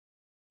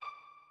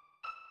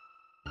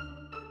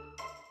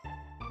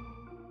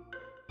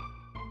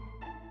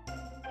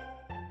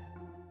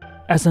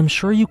As I'm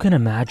sure you can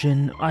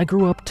imagine, I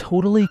grew up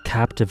totally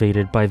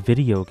captivated by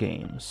video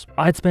games.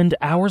 I'd spend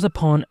hours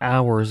upon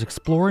hours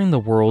exploring the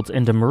worlds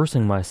and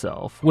immersing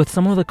myself, with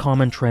some of the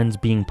common trends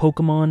being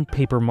Pokemon,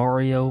 Paper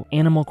Mario,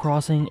 Animal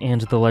Crossing,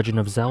 and The Legend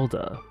of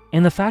Zelda.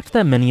 And the fact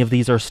that many of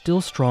these are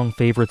still strong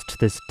favorites to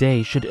this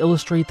day should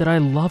illustrate that I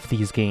love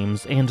these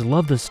games and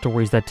love the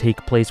stories that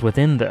take place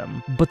within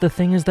them. But the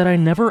thing is that I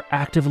never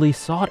actively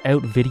sought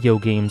out video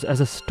games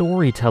as a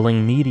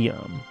storytelling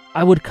medium.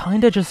 I would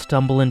kinda just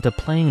stumble into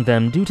playing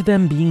them due to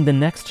them being the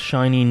next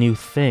shiny new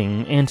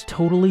thing and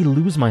totally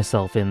lose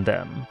myself in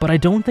them. But I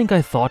don't think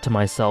I thought to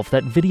myself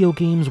that video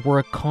games were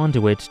a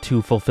conduit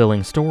to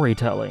fulfilling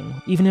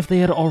storytelling, even if they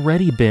had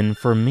already been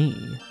for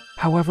me.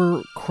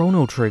 However,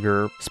 Chrono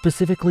Trigger,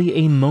 specifically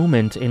a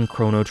moment in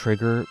Chrono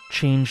Trigger,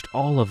 changed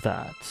all of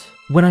that.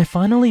 When I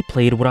finally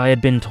played what I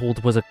had been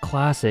told was a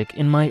classic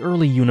in my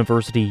early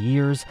university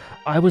years,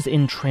 I was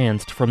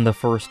entranced from the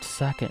first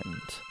second.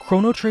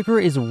 Chrono Trigger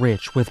is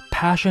rich with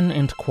passion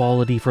and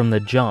quality from the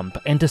jump,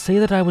 and to say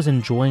that I was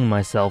enjoying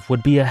myself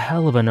would be a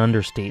hell of an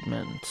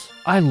understatement.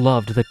 I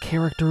loved the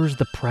characters,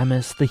 the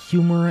premise, the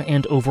humor,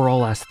 and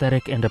overall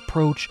aesthetic and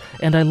approach,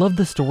 and I loved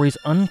the story's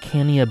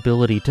uncanny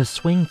ability to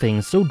swing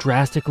things so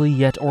drastically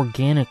yet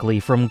organically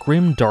from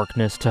grim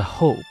darkness to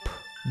hope.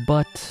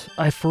 But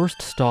I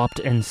first stopped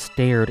and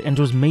stared and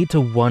was made to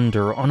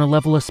wonder on a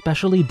level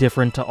especially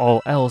different to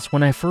all else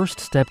when I first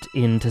stepped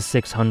into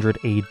 600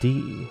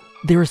 AD.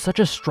 There is such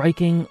a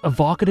striking,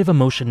 evocative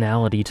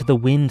emotionality to the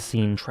Wind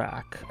Scene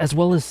track, as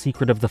well as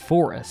Secret of the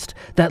Forest,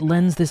 that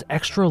lends this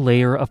extra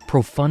layer of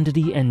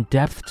profundity and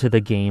depth to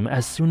the game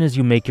as soon as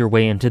you make your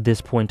way into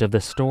this point of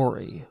the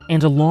story.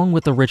 And along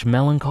with the rich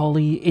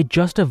melancholy, it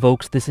just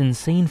evokes this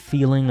insane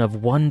feeling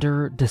of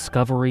wonder,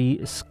 discovery,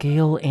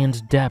 scale,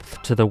 and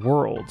depth to the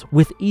world,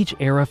 with each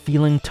era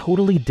feeling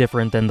totally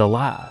different than the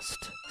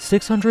last.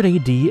 600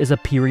 AD is a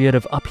period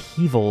of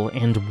upheaval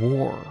and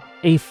war.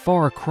 A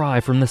far cry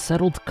from the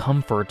settled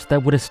comfort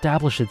that would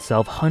establish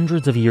itself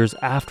hundreds of years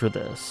after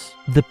this.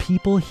 The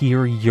people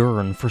here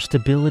yearn for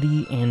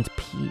stability and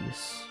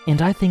peace.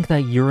 And I think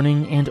that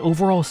yearning and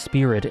overall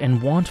spirit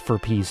and want for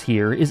peace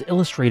here is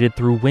illustrated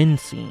through Wind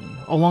Scene,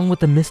 along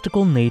with the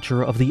mystical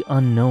nature of the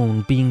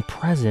unknown being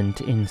present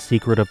in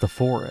Secret of the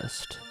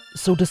Forest.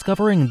 So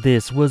discovering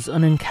this was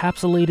an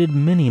encapsulated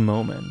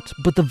mini-moment,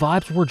 but the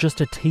vibes were just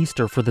a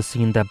taster for the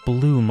scene that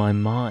blew my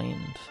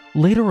mind.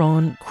 Later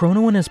on,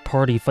 Chrono and his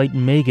party fight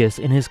Magus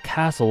in his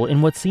castle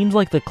in what seems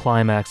like the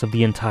climax of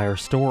the entire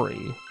story.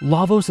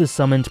 Lavos is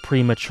summoned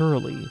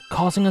prematurely,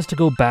 causing us to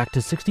go back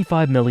to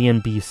 65 million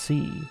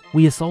BC.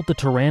 We assault the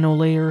Tyranno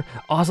lair,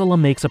 Ozila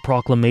makes a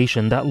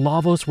proclamation that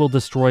Lavos will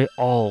destroy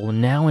all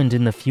now and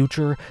in the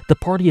future. The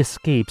party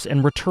escapes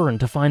and return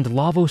to find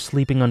Lavos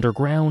sleeping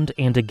underground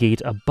and a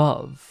gate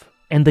above.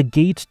 And the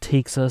gate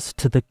takes us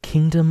to the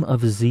Kingdom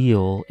of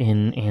Zeal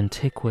in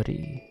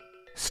antiquity.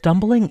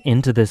 Stumbling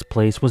into this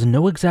place was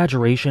no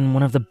exaggeration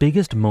one of the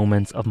biggest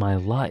moments of my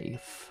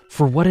life,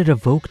 for what it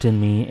evoked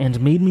in me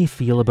and made me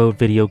feel about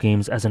video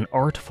games as an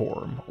art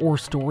form, or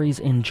stories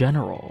in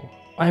general.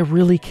 I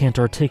really can't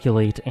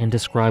articulate and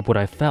describe what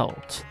I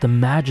felt. The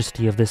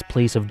majesty of this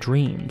place of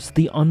dreams,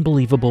 the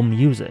unbelievable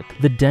music,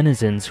 the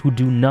denizens who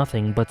do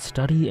nothing but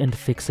study and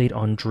fixate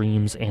on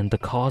dreams and the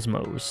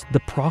cosmos, the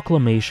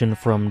proclamation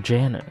from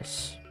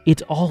Janus.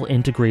 It all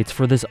integrates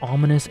for this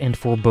ominous and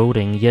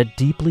foreboding yet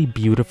deeply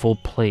beautiful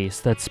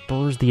place that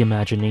spurs the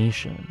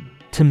imagination.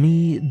 To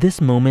me, this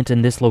moment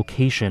and this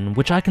location,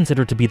 which I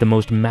consider to be the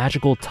most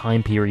magical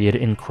time period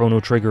in Chrono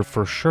Trigger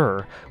for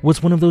sure,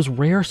 was one of those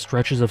rare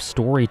stretches of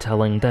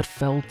storytelling that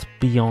felt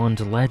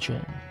beyond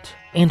legend.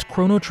 And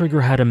Chrono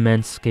Trigger had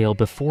immense scale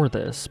before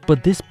this,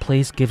 but this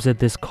place gives it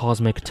this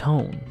cosmic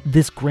tone,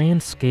 this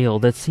grand scale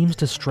that seems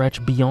to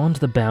stretch beyond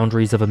the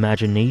boundaries of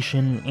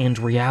imagination and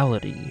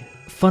reality.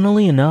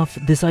 Funnily enough,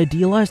 this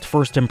idealized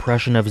first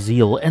impression of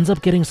Zeal ends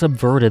up getting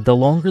subverted the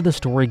longer the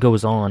story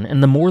goes on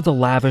and the more the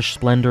lavish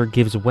splendor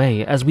gives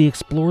way as we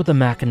explore the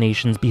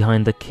machinations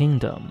behind the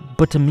kingdom,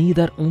 but to me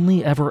that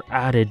only ever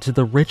added to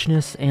the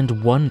richness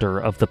and wonder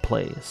of the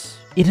place.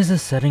 It is a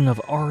setting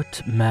of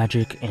art,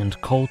 magic, and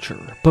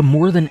culture, but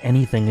more than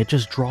anything it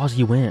just draws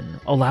you in,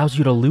 allows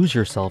you to lose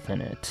yourself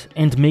in it,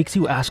 and makes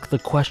you ask the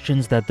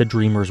questions that the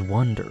dreamers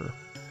wonder.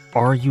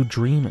 Are you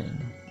dreaming?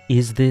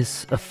 Is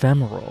this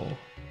ephemeral?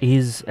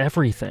 Is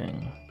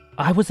everything?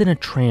 I was in a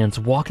trance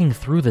walking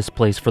through this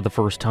place for the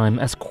first time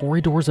as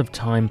Corridors of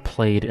Time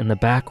played in the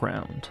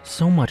background,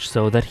 so much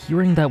so that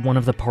hearing that one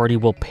of the party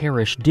will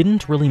perish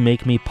didn't really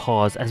make me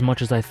pause as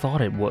much as I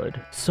thought it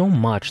would, so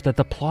much that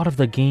the plot of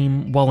the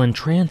game, while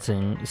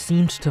entrancing,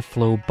 seemed to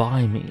flow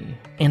by me.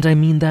 And I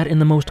mean that in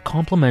the most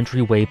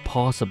complimentary way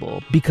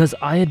possible, because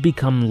I had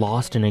become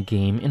lost in a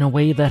game in a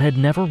way that had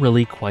never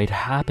really quite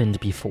happened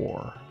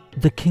before.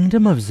 The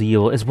Kingdom of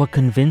Zeal is what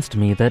convinced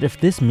me that if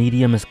this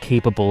medium is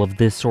capable of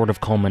this sort of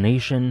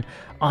culmination,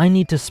 I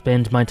need to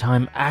spend my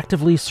time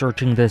actively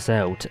searching this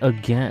out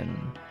again.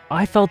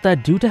 I felt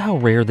that due to how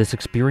rare this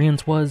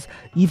experience was,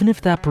 even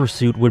if that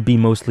pursuit would be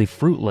mostly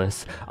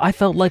fruitless, I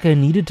felt like I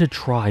needed to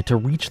try to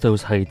reach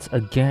those heights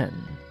again.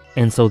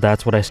 And so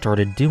that's what I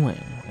started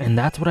doing, and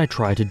that's what I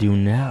try to do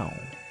now.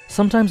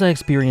 Sometimes I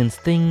experience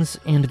things,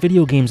 and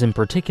video games in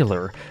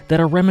particular, that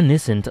are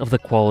reminiscent of the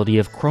quality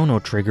of Chrono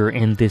Trigger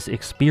and this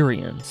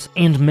experience,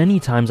 and many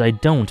times I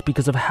don't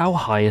because of how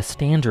high a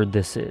standard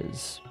this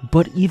is.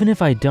 But even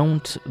if I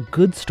don't,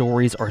 good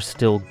stories are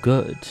still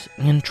good,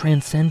 and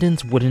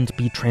transcendence wouldn't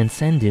be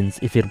transcendence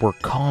if it were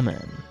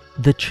common.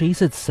 The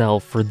chase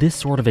itself for this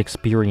sort of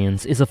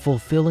experience is a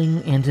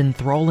fulfilling and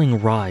enthralling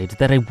ride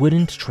that I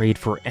wouldn't trade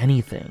for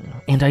anything,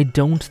 and I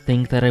don't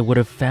think that I would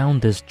have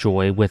found this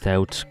joy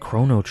without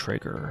Chrono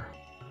Trigger.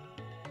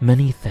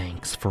 Many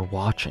thanks for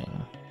watching.